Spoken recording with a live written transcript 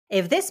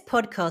If this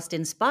podcast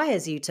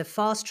inspires you to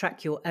fast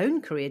track your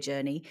own career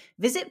journey,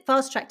 visit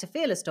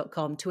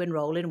fasttracktofearless.com to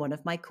enroll in one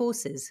of my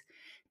courses.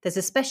 There's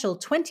a special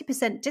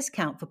 20%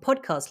 discount for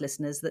podcast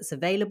listeners that's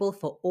available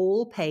for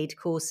all paid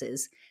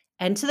courses.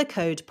 Enter the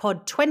code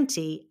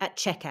POD20 at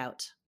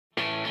checkout.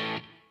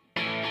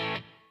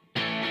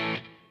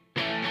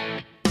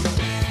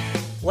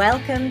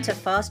 Welcome to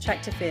Fast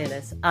Track to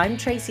Fearless. I'm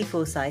Tracy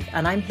Forsyth,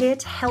 and I'm here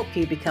to help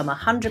you become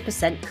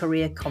 100%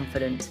 career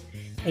confident.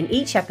 In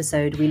each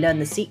episode, we learn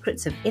the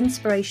secrets of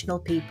inspirational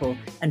people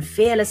and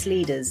fearless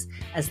leaders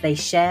as they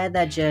share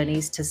their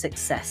journeys to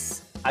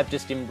success. I've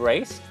just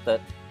embraced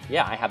that,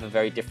 I have a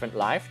very different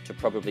life to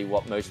probably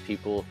what most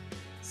people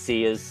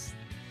see as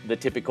the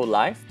typical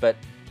life, but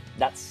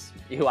that's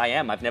who I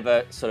am. I've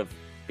never sort of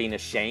been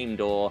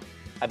ashamed, or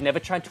I've never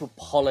tried to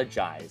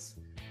apologize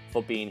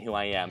for being who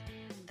I am.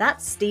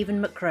 That's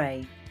Stephen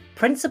McRae,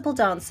 principal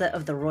dancer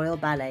of the Royal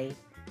Ballet.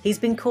 He's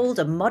been called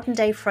a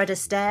modern-day Fred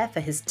Astaire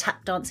for his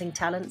tap dancing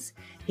talents.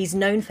 He's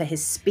known for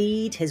his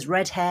speed, his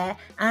red hair,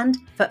 and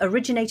for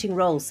originating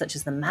roles such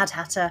as the Mad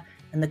Hatter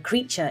and the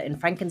Creature in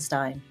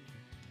Frankenstein.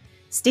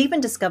 Stephen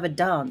discovered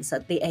dance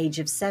at the age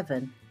of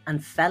 7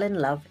 and fell in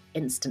love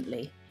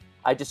instantly.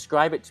 I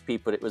describe it to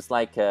people, it was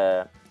like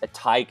a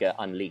tiger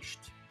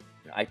unleashed.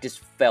 I just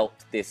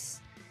felt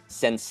this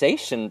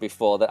sensation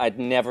before that I'd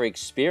never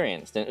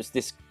experienced, and it was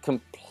this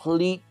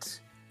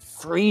complete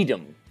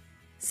freedom.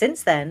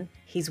 Since then,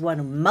 he's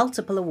won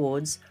multiple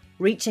awards,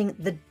 reaching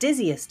the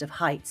dizziest of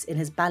heights in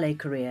his ballet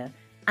career,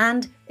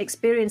 and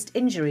experienced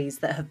injuries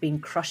that have been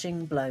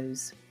crushing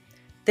blows.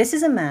 This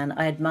is a man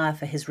I admire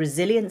for his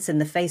resilience in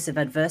the face of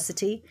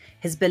adversity,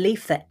 his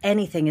belief that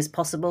anything is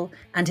possible,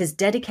 and his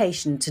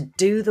dedication to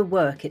do the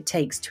work it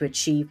takes to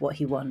achieve what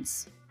he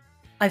wants.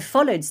 I've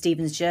followed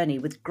Stephen's journey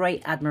with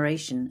great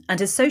admiration, and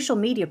his social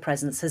media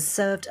presence has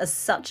served as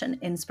such an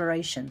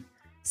inspiration.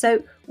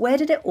 So, where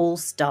did it all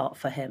start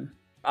for him?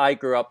 I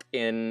grew up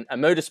in a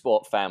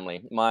motorsport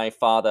family. My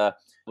father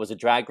was a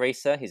drag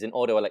racer. He's an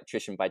auto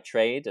electrician by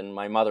trade. And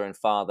my mother and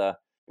father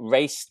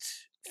raced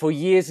for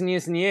years and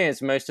years and years.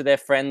 Most of their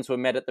friends were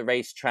met at the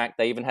racetrack.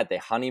 They even had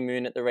their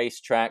honeymoon at the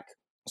racetrack.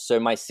 So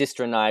my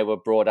sister and I were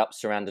brought up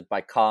surrounded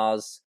by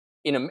cars.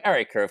 In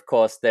America, of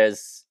course,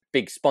 there's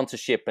big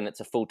sponsorship and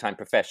it's a full-time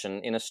profession.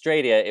 In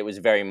Australia, it was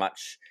very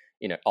much,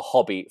 a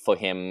hobby for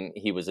him.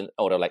 He was an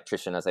auto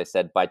electrician, as I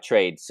said, by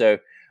trade. So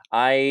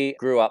I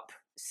grew up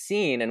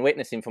seeing and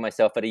witnessing for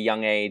myself at a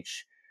young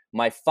age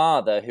my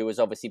father, who was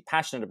obviously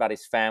passionate about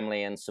his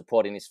family and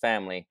supporting his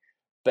family,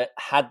 but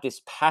had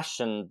this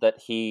passion that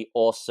he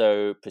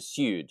also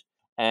pursued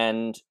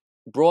and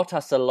brought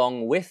us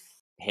along with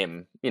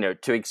him,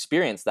 to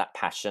experience that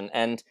passion.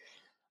 And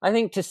I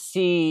think to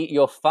see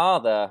your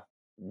father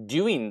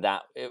doing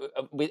that,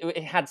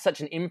 it had such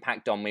an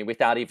impact on me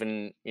without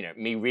even,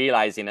 me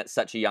realizing at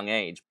such a young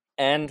age.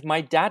 And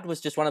my dad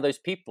was just one of those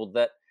people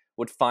that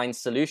would find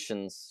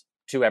solutions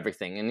to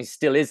everything, and he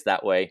still is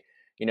that way.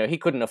 He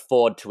couldn't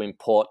afford to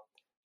import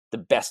the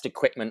best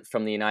equipment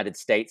from the United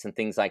States and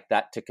things like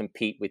that to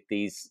compete with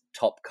these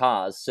top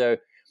cars. So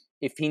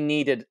if he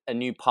needed a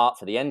new part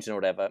for the engine or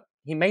whatever,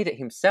 he made it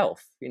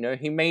himself.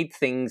 He made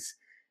things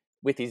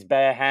with his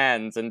bare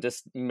hands and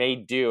just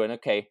made do. And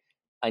okay,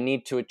 I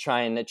need to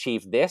try and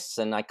achieve this,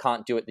 and I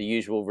can't do it the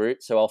usual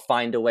route, so I'll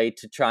find a way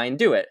to try and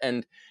do it.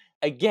 And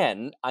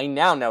again, I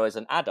now know as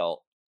an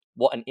adult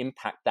what an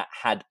impact that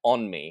had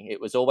on me. It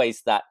was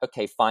always that,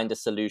 okay, find a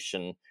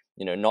solution.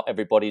 Not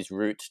everybody's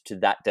route to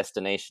that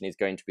destination is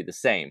going to be the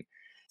same.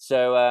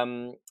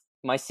 So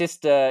my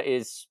sister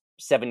is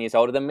 7 years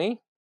older than me.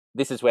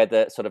 This is where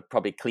the sort of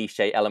probably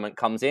cliche element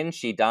comes in.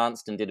 She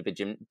danced and did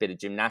a bit of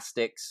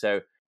gymnastics. So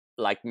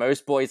like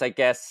most boys, I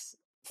guess,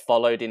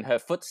 followed in her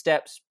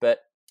footsteps, but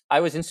I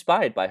was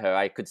inspired by her.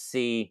 I could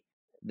see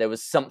there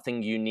was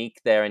something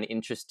unique there and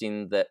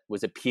interesting that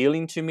was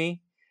appealing to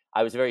me.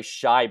 I was a very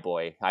shy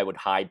boy. I would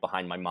hide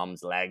behind my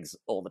mum's legs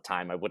all the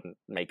time. I wouldn't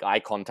make eye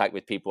contact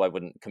with people. I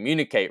wouldn't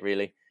communicate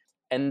really.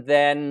 And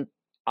then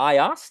I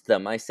asked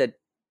them, I said,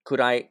 could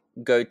I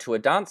go to a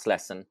dance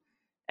lesson?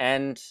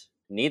 And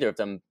neither of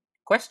them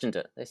questioned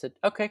it. They said,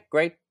 okay,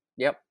 great.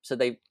 Yep. So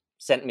they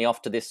sent me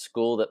off to this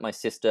school that my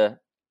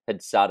sister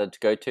had started to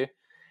go to.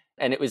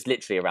 And it was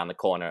literally around the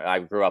corner. I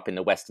grew up in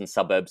the western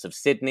suburbs of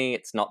Sydney.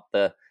 It's not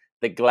the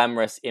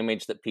glamorous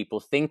image that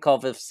people think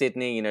of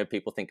Sydney.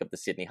 People think of the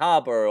Sydney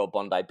Harbour or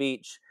Bondi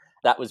Beach.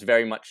 That was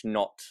very much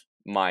not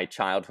my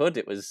childhood.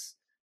 It was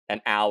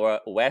an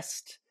hour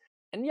west.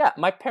 And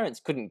my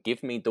parents couldn't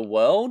give me the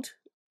world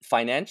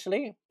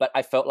financially, but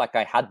I felt like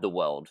I had the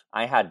world.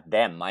 I had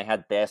them. I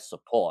had their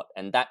support.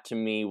 And that to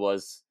me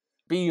was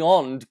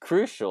beyond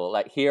crucial.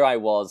 Like here I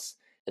was,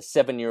 a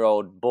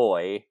 7-year-old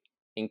boy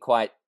in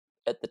quite,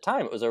 at the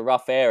time, it was a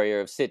rough area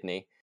of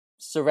Sydney,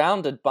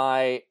 surrounded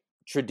by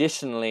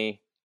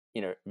traditionally,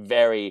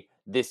 very,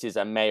 this is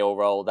a male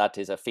role, that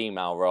is a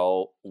female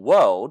role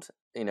world.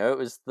 It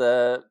was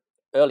the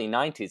early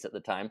 90s at the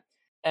time.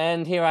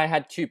 And here I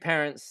had two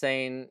parents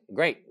saying,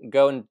 great,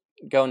 go and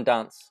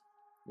dance.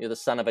 You're the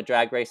son of a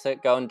drag racer,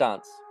 go and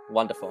dance.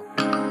 Wonderful.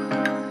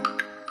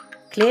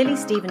 Clearly,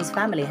 Stephen's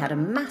family had a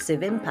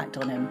massive impact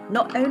on him.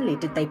 Not only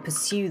did they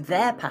pursue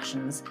their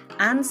passions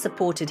and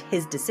supported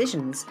his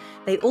decisions,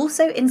 they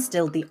also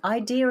instilled the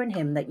idea in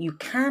him that you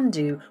can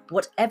do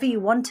whatever you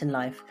want in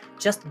life,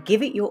 just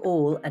give it your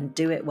all and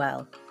do it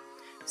well.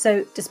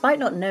 So, despite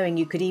not knowing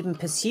you could even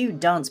pursue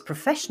dance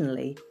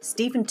professionally,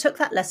 Stephen took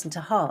that lesson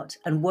to heart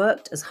and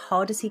worked as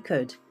hard as he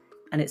could,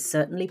 and it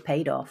certainly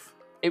paid off.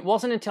 It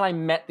wasn't until I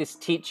met this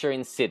teacher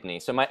in Sydney.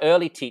 So my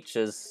early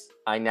teachers,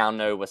 I now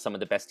know, were some of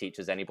the best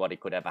teachers anybody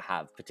could ever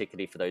have,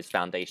 particularly for those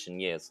foundation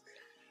years.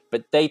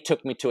 But they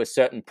took me to a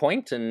certain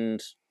point,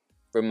 and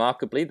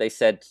remarkably, they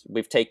said,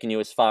 we've taken you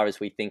as far as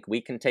we think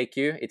we can take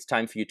you. It's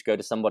time for you to go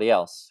to somebody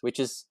else, which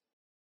is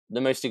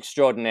the most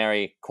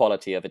extraordinary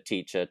quality of a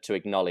teacher, to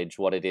acknowledge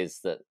what it is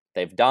that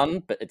they've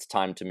done, but it's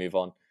time to move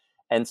on.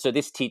 And so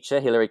this teacher,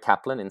 Hilary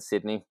Kaplan in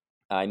Sydney,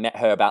 I met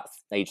her about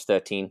age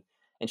 13.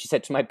 And she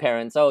said to my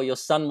parents, oh, your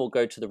son will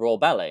go to the Royal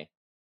Ballet.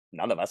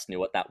 None of us knew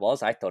what that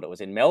was. I thought it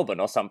was in Melbourne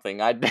or something.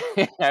 I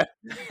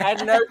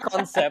had no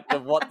concept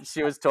of what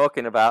she was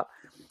talking about.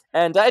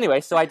 And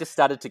anyway, so I just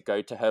started to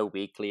go to her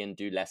weekly and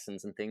do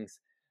lessons and things.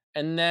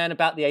 And then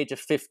about the age of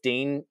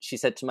 15, she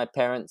said to my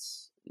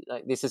parents,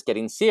 like, this is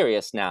getting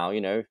serious now,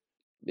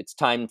 it's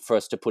time for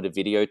us to put a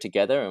video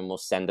together and we'll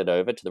send it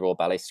over to the Royal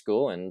Ballet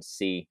School and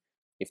see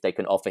if they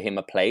can offer him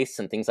a place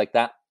and things like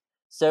that.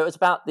 So it was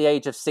about the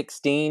age of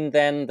 16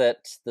 then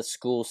that the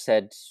school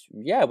said,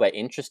 yeah, we're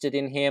interested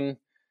in him.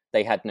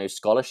 They had no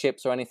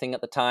scholarships or anything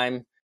at the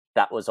time.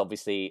 That was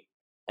obviously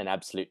an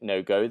absolute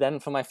no-go then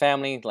for my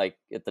family. Like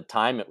at the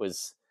time, it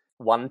was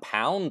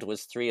 £1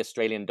 was $3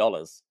 Australian.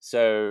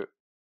 So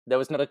there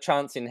was not a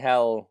chance in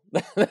hell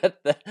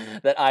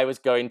that I was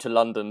going to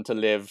London to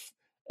live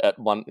at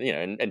one,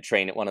 and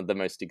train at one of the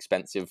most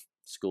expensive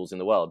schools in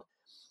the world.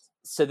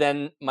 So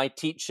then my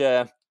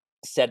teacher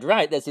said,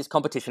 right, there's this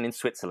competition in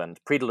Switzerland,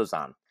 Prix de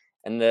Lausanne.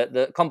 And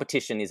the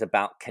competition is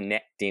about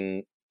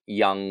connecting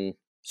young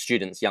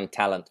students, young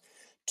talent,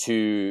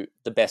 to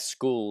the best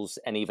schools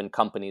and even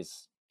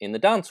companies in the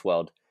dance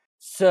world.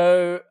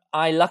 So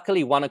I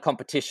luckily won a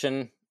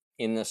competition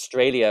in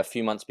Australia a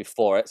few months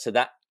before it. So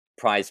that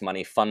prize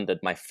money funded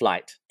my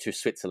flight to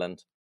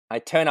Switzerland. I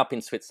turn up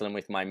in Switzerland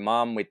with my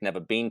mum. We'd never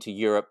been to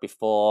Europe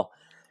before.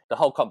 The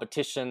whole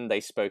competition, they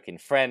spoke in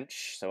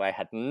French. So I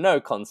had no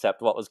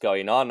concept what was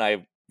going on.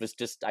 I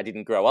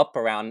didn't grow up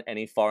around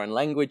any foreign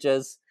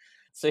languages.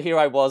 So here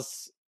I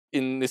was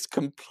in this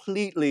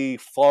completely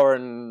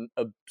foreign,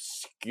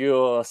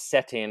 obscure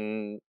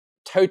setting,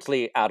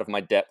 totally out of my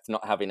depth,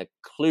 not having a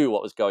clue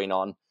what was going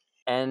on.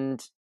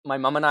 And my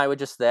mum and I were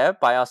just there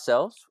by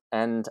ourselves.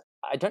 And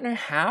I don't know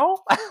how,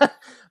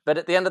 but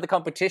at the end of the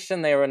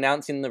competition, they were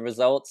announcing the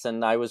results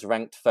and I was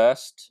ranked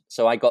first.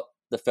 So I got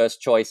the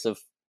first choice of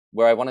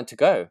where I wanted to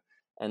go.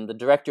 And the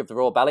director of the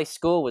Royal Ballet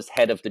School was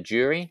head of the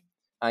jury.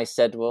 I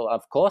said, well,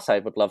 of course, I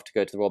would love to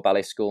go to the Royal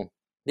Ballet School.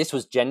 This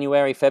was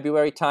January,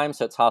 February time,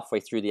 so it's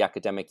halfway through the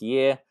academic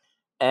year.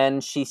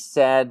 And she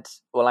said,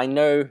 well, I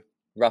know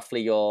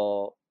roughly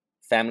your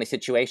family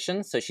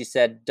situation. So she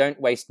said, don't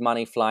waste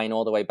money flying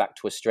all the way back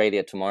to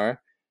Australia tomorrow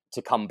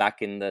to come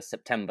back in the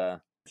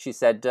September. She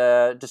said,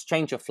 just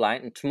change your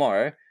flight, and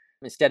tomorrow,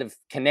 instead of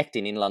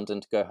connecting in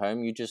London to go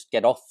home, you just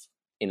get off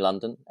in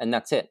London and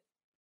that's it.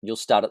 You'll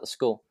start at the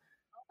school.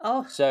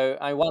 Oh, so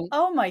I won.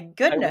 Oh my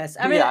goodness.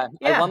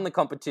 I won the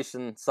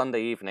competition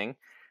Sunday evening,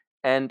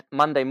 and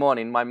Monday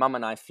morning, my mum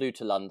and I flew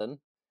to London,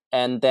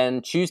 and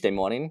then Tuesday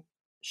morning,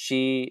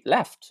 she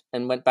left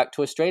and went back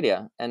to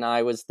Australia, and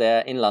I was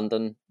there in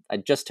London. I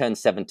just turned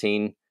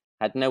 17,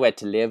 had nowhere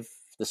to live.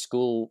 The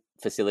school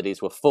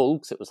facilities were full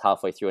because it was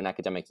halfway through an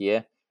academic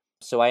year.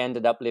 So I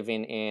ended up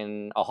living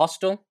in a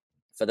hostel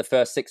for the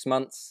first 6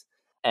 months,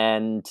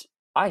 and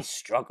I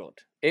struggled.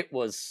 It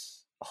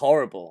was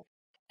horrible.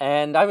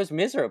 And I was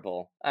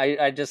miserable.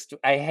 I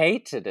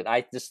hated it.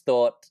 I just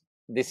thought,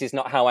 this is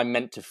not how I'm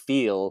meant to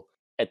feel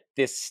at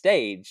this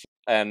stage.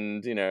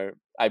 And,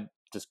 I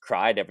just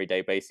cried every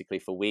day basically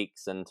for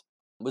weeks, and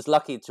was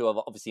lucky to have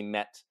obviously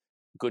met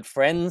good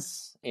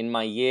friends in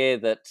my year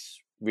that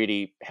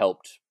really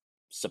helped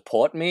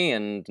support me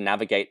and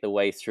navigate the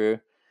way through.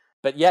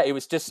 But yeah, it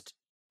was just,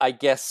 I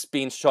guess,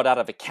 being shot out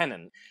of a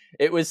cannon.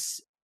 It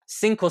was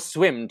sink or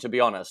swim, to be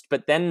honest.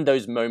 But then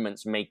those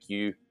moments make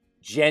you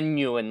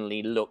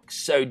genuinely look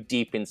so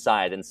deep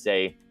inside and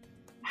say,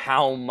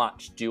 how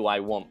much do I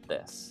want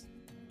this?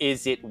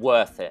 Is it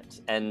worth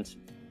it? And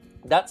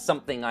that's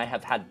something I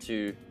have had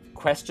to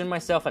question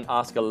myself and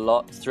ask a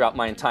lot throughout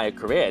my entire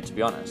career, to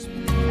be honest.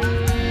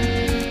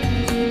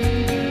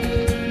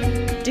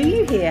 Do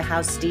you hear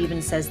how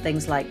Stephen says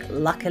things like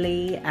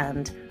luckily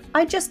and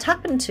I just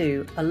happened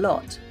to a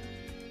lot?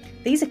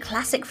 These are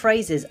classic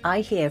phrases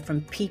I hear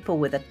from people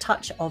with a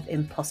touch of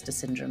imposter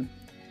syndrome.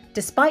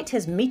 Despite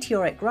his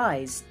meteoric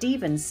rise,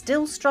 Stephen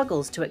still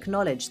struggles to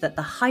acknowledge that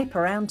the hype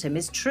around him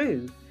is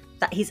true,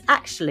 that he's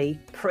actually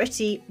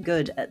pretty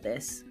good at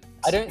this.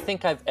 I don't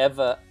think I've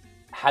ever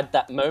had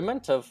that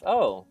moment of,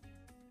 oh,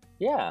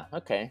 yeah,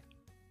 okay,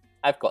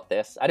 I've got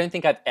this. I don't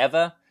think I've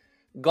ever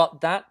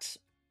got that.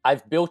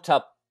 I've built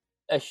up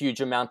a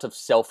huge amount of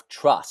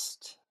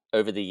self-trust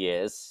over the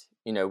years.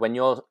 You know, when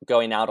you're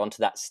going out onto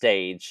that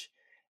stage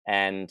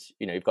and,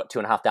 you know, you've got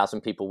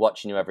 2,500 people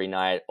watching you every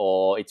night,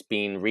 or it's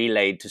being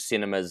relayed to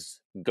cinemas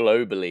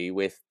globally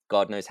with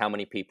God knows how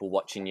many people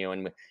watching you.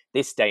 And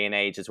this day and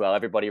age as well,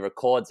 everybody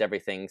records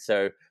everything.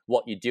 So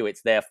what you do,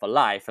 it's there for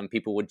life, and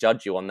people will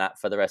judge you on that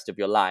for the rest of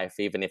your life,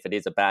 even if it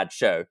is a bad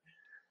show.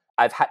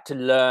 I've had to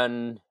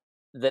learn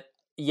that,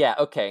 yeah,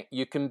 okay,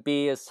 you can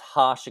be as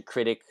harsh a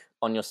critic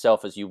on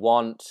yourself as you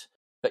want,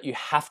 but you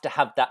have to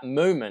have that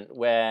moment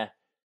where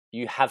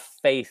you have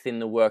faith in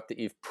the work that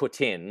you've put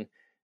in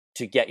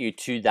to get you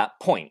to that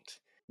point.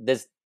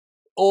 There's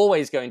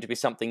always going to be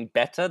something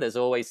better. There's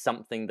always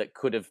something that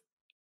could have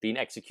been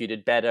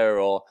executed better,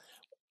 or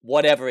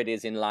whatever it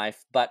is in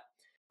life. But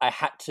I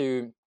had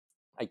to,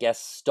 I guess,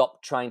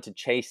 stop trying to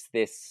chase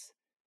this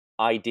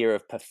idea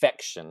of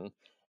perfection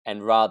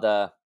and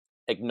rather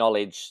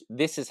acknowledge,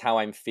 this is how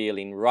I'm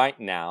feeling right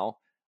now.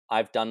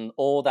 I've done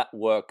all that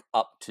work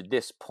up to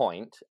this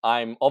point.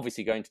 I'm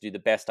obviously going to do the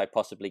best I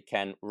possibly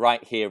can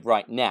right here,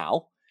 right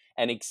now,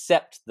 and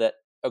accept that,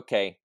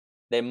 okay,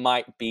 there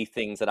might be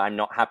things that I'm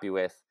not happy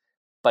with,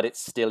 but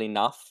it's still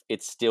enough.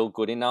 It's still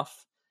good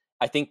enough.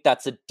 I think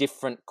that's a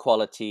different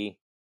quality.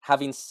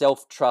 Having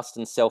self-trust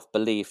and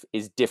self-belief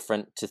is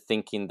different to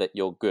thinking that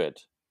you're good.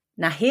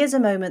 Now, here's a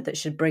moment that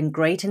should bring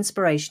great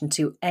inspiration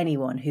to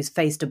anyone who's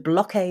faced a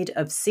blockade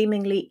of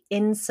seemingly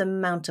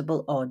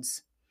insurmountable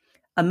odds.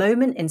 A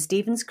moment in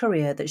Stephen's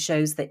career that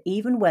shows that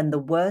even when the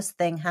worst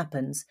thing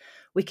happens,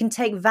 we can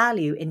take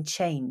value in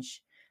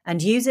change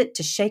and use it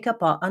to shake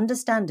up our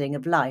understanding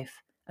of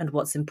life and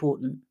what's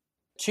important.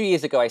 2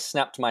 years ago, I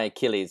snapped my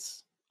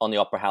Achilles on the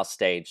Opera House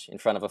stage in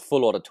front of a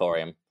full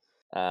auditorium.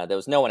 There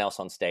was no one else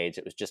on stage.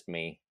 It was just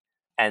me.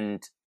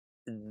 And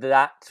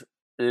that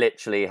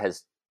literally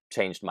has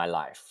changed my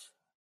life.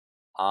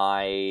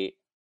 I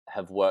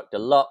have worked a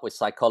lot with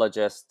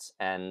psychologists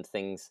and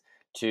things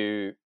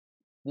to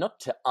not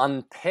to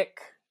unpick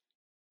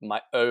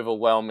my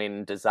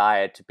overwhelming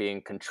desire to be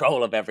in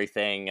control of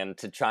everything and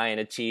to try and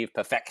achieve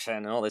perfection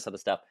and all this other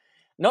stuff.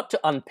 Not to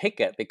unpick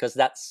it, because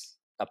that's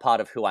a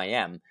part of who I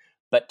am,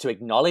 but to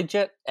acknowledge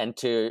it and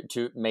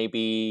to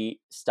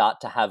maybe start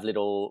to have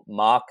little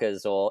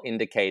markers or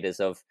indicators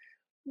of,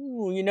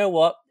 you know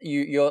what,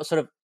 you're sort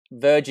of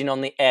verging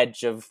on the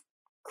edge of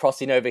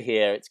crossing over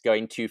here. It's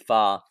going too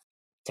far.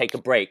 Take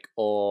a break.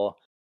 Or,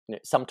 you know,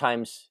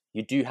 sometimes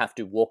you do have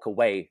to walk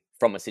away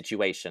from a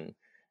situation.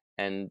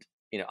 And,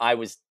 you know, I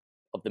was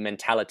of the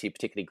mentality,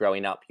 particularly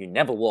growing up, you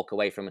never walk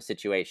away from a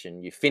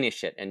situation. You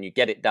finish it and you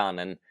get it done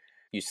and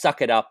you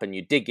suck it up and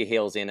you dig your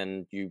heels in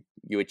and you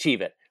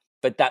achieve it.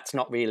 But that's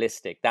not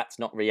realistic. That's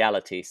not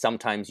reality.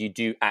 Sometimes you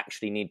do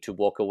actually need to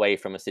walk away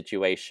from a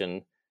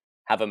situation,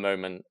 have a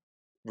moment,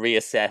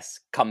 reassess,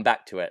 come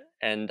back to it.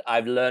 And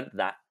I've learned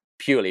that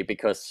purely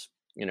because,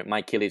 you know, my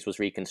Achilles was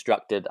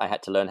reconstructed. I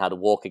had to learn how to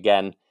walk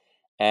again.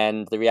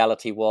 And the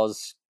reality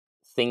was,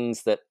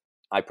 things that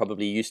I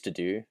probably used to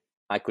do,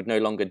 I could no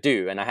longer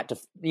do. And I had to,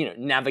 you know,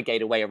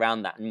 navigate a way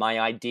around that. And my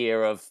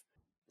idea of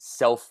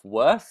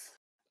self-worth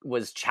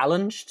was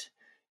challenged.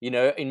 You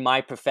know, in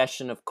my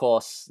profession, of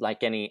course,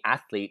 like any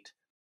athlete,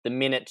 the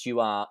minute you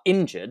are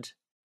injured,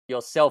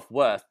 your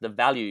self-worth, the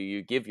value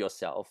you give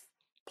yourself,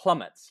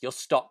 plummets. Your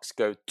stocks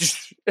go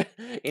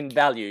in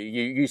value.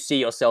 You see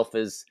yourself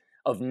as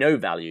of no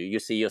value. You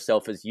see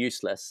yourself as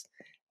useless.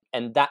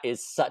 And that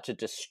is such a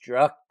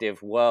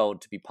destructive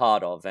world to be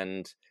part of.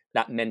 And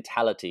that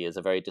mentality is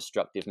a very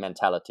destructive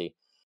mentality.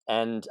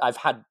 And I've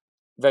had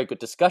very good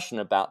discussion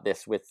about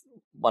this with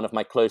one of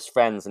my close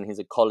friends, and he's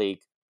a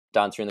colleague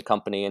down through in the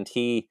company. And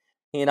he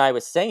and I were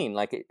saying,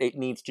 like, it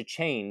needs to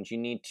change. You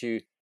need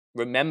to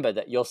remember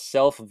that your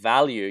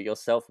self-value, your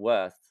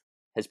self-worth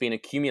has been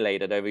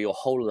accumulated over your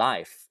whole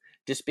life.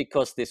 Just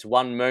because this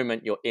one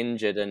moment you're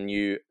injured and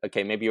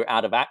maybe you're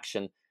out of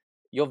action,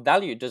 your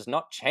value does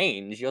not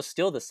change. You're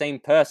still the same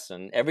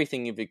person.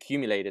 Everything you've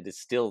accumulated is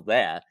still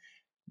there.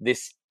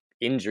 This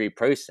injury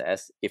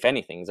process, if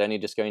anything, is only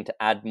just going to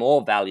add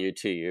more value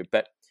to you.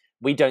 But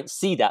we don't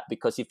see that,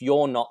 because if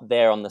you're not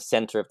there on the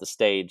center of the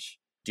stage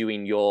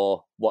doing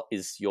what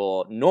is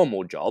your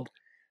normal job,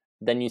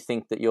 then you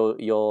think that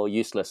you're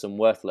useless and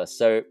worthless.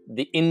 So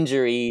the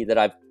injury that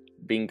I've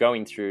been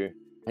going through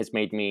has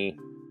made me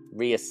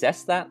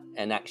reassess that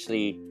and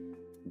actually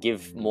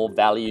give more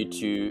value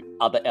to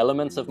other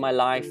elements of my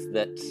life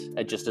that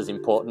are just as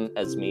important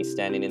as me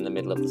standing in the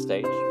middle of the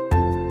stage.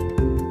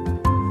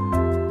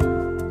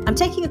 I'm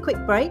taking a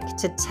quick break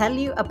to tell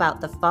you about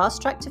the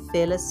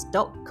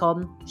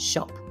fasttracktofearless.com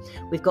shop.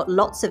 We've got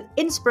lots of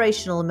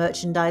inspirational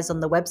merchandise on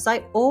the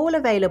website, all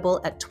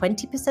available at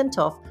 20%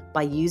 off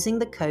by using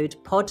the code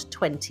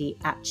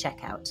POD20 at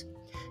checkout.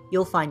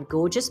 You'll find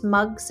gorgeous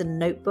mugs and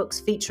notebooks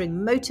featuring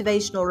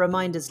motivational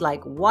reminders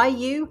like, why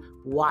you,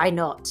 why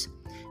not?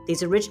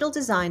 These original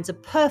designs are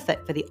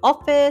perfect for the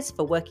office,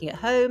 for working at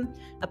home,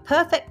 a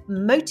perfect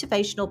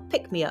motivational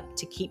pick-me-up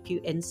to keep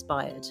you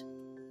inspired.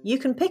 You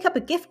can pick up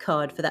a gift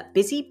card for that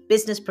busy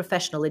business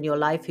professional in your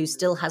life who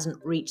still hasn't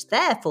reached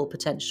their full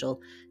potential.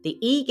 The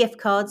e-gift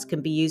cards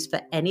can be used for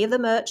any of the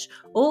merch,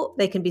 or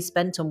they can be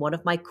spent on one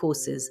of my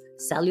courses,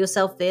 Sell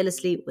Yourself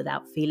Fearlessly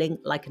Without Feeling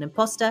Like an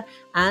Imposter,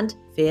 and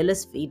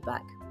Fearless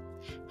Feedback.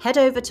 Head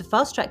over to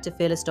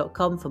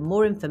fasttracktofearless.com for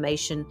more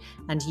information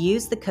and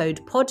use the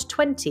code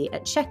POD20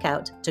 at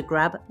checkout to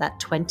grab that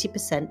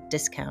 20%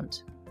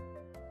 discount.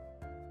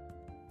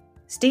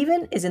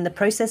 Stephen is in the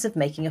process of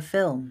making a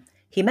film.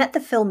 He met the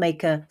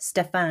filmmaker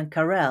Stéphane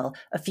Carrel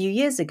a few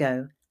years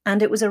ago,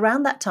 and it was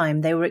around that time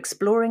they were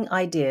exploring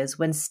ideas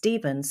when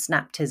Stephen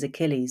snapped his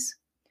Achilles.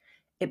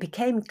 It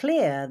became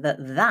clear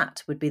that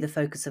that would be the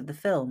focus of the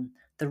film,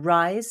 the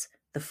rise,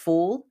 the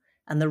fall,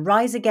 and the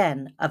rise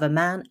again of a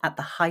man at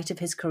the height of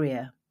his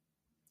career.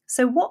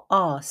 So what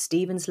are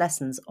Stephen's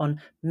lessons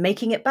on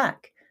making it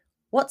back?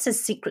 What's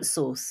his secret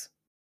sauce?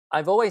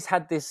 I've always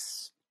had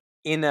this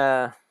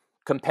inner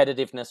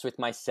competitiveness with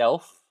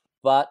myself,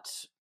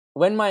 but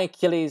when my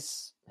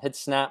Achilles had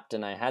snapped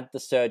and I had the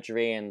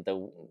surgery, and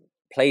the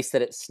place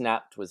that it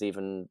snapped was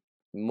even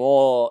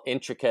more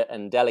intricate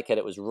and delicate,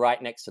 it was right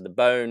next to the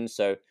bone,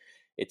 so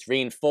it's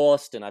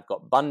reinforced, and I've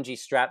got bungee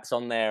straps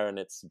on there, and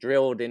it's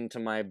drilled into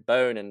my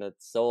bone, and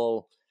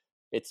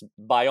it's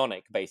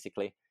bionic,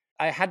 basically.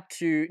 I had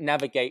to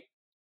navigate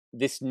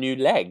this new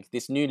leg,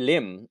 this new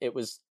limb. It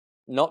was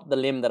not the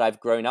limb that I've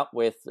grown up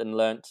with and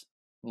learnt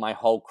my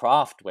whole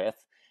craft with.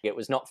 It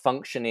was not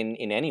functioning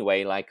in any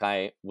way like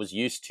I was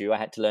used to. I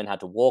had to learn how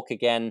to walk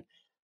again.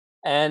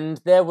 And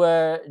there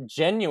were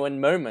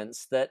genuine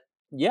moments that,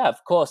 yeah,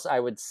 of course, I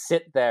would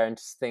sit there and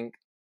just think,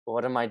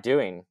 what am I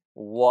doing?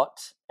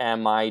 What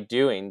am I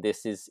doing?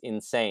 This is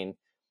insane.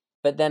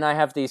 But then I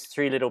have these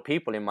three little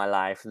people in my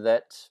life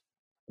that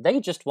they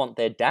just want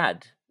their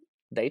dad.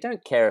 They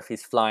don't care if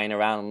he's flying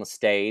around on the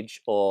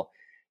stage, or,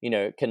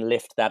 can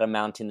lift that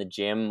amount in the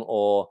gym,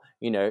 or,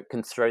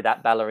 can throw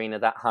that ballerina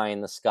that high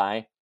in the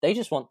sky. They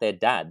just want their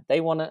dad.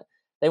 They want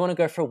to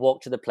go for a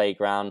walk to the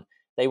playground.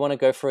 They want to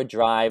go for a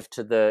drive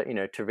to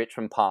to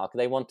Richmond Park.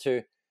 They want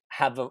to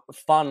have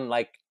fun,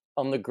 like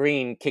on the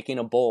green, kicking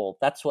a ball.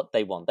 That's what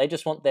they want. They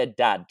just want their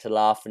dad to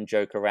laugh and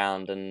joke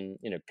around and,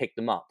 pick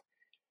them up.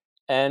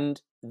 And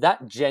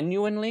that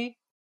genuinely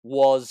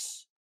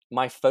was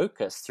my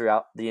focus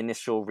throughout the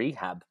initial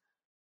rehab.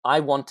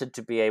 I wanted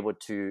to be able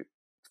to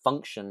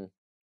function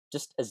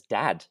just as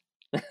dad.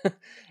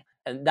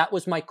 And that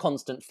was my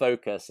constant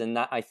focus. And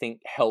that, I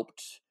think,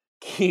 helped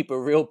keep a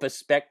real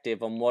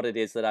perspective on what it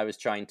is that I was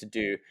trying to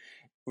do.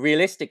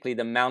 Realistically,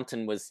 the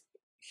mountain was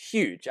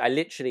huge.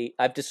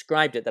 I've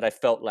described it that I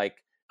felt like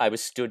I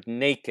was stood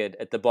naked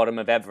at the bottom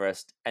of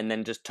Everest and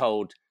then just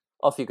told,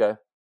 off you go.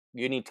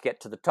 You need to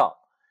get to the top.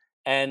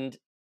 And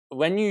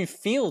when you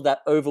feel that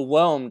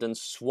overwhelmed and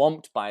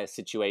swamped by a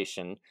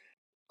situation,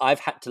 I've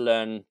had to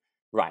learn,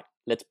 right,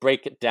 let's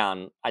break it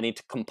down. I need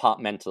to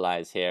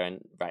compartmentalize here. And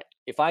right,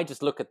 if I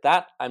just look at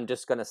that, I'm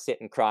just going to sit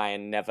and cry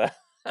and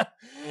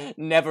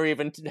never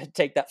even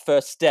take that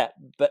first step.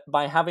 But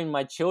by having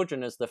my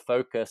children as the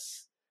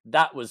focus,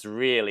 that was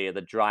really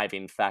the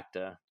driving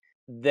factor.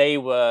 They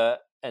were,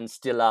 and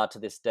still are to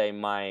this day,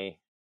 my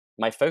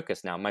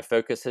focus now. My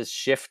focus has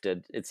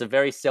shifted. It's a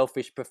very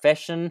selfish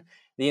profession,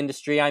 the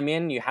industry I'm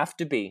in. You have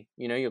to be,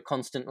 you're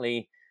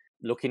constantly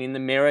looking in the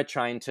mirror,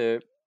 trying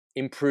to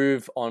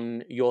improve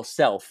on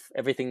yourself.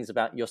 Everything's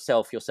about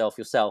yourself.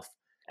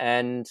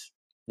 And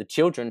the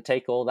children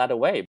take all that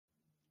away.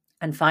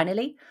 And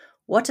finally,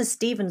 what are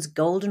Stephen's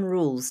golden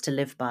rules to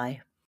live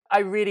by? I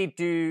really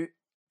do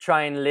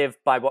try and live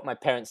by what my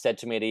parents said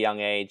to me at a young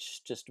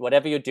age. Just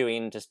whatever you're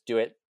doing, just do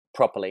it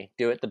properly.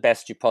 Do it the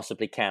best you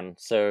possibly can.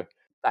 So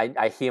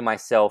I hear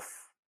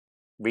myself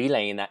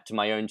relaying that to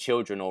my own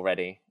children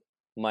already.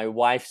 My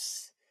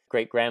wife's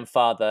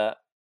great-grandfather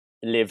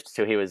lived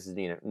till he was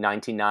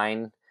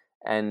 99,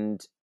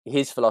 and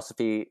his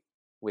philosophy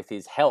with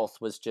his health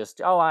was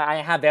just, I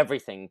have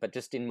everything, but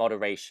just in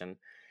moderation.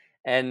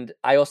 And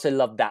I also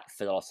love that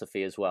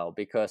philosophy as well,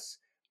 because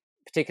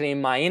particularly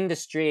in my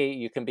industry,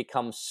 you can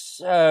become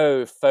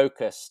so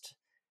focused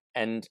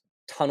and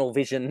tunnel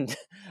visioned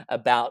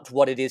about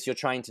what it is you're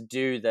trying to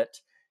do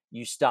that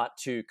you start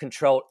to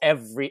control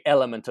every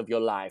element of your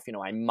life.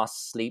 I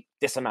must sleep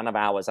this amount of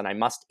hours, and I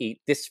must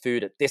eat this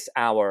food at this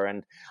hour,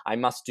 and I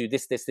must do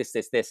this.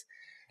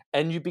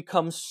 And you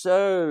become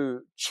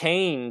so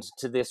chained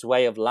to this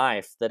way of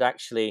life that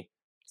actually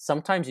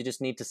sometimes you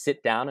just need to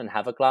sit down and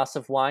have a glass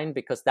of wine,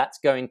 because that's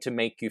going to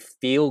make you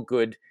feel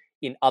good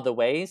in other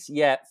ways.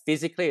 Yeah,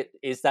 physically,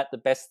 is that the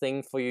best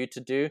thing for you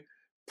to do?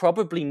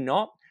 Probably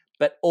not.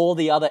 But all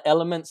the other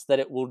elements that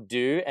it will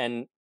do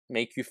and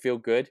make you feel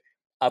good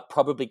are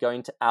probably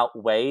going to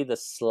outweigh the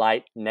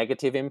slight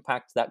negative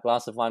impact that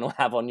glass of wine will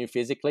have on you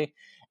physically.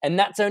 And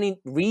that's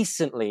only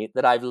recently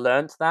that I've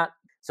learned that.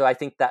 So I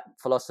think that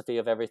philosophy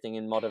of everything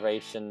in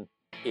moderation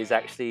is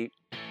actually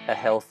a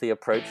healthy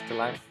approach to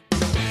life.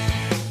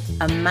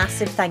 A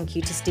massive thank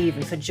you to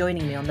Stephen for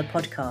joining me on the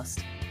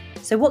podcast.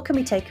 So what can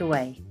we take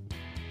away?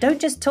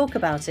 Don't just talk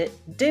about it,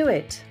 do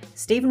it.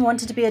 Stephen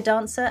wanted to be a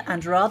dancer,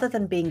 and rather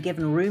than being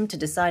given room to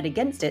decide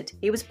against it,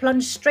 he was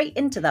plunged straight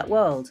into that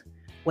world.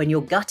 When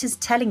your gut is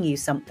telling you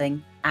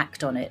something,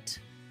 act on it.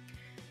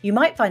 You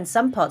might find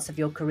some parts of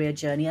your career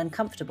journey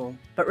uncomfortable,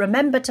 but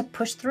remember to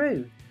push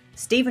through.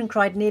 Stephen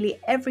cried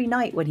nearly every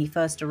night when he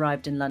first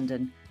arrived in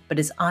London, but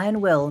his iron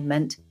will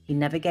meant he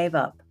never gave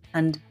up,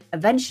 and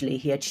eventually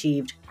he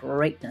achieved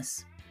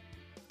greatness.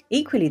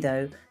 Equally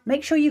though,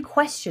 make sure you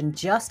question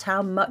just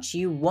how much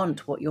you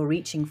want what you're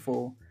reaching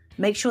for.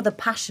 Make sure the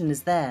passion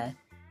is there.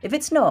 If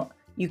it's not,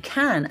 you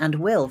can and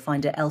will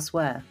find it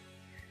elsewhere.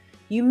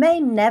 You may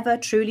never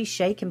truly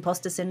shake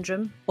imposter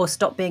syndrome or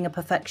stop being a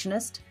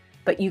perfectionist,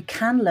 but you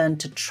can learn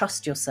to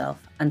trust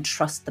yourself and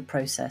trust the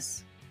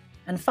process.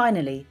 And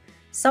finally,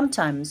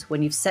 sometimes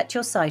when you've set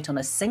your sight on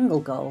a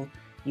single goal,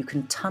 you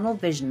can tunnel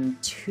vision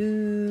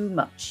too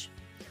much.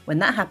 When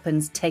that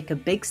happens, take a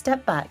big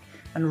step back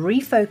and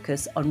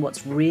refocus on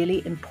what's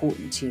really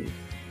important to you.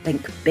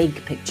 Think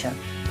big picture.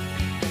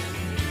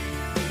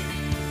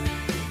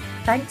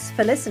 Thanks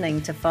for listening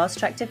to Fast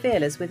Track to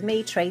Fearless with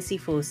me, Tracy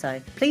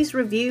Forsyth. Please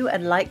review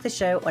and like the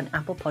show on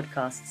Apple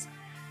Podcasts.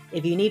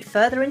 If you need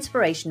further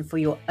inspiration for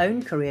your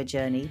own career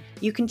journey,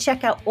 you can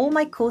check out all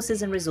my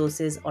courses and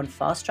resources on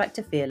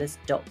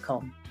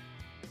fasttracktofearless.com.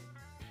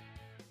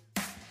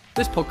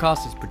 This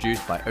podcast is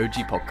produced by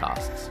OG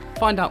Podcasts.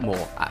 Find out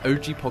more at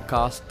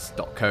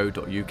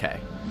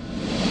ogpodcasts.co.uk.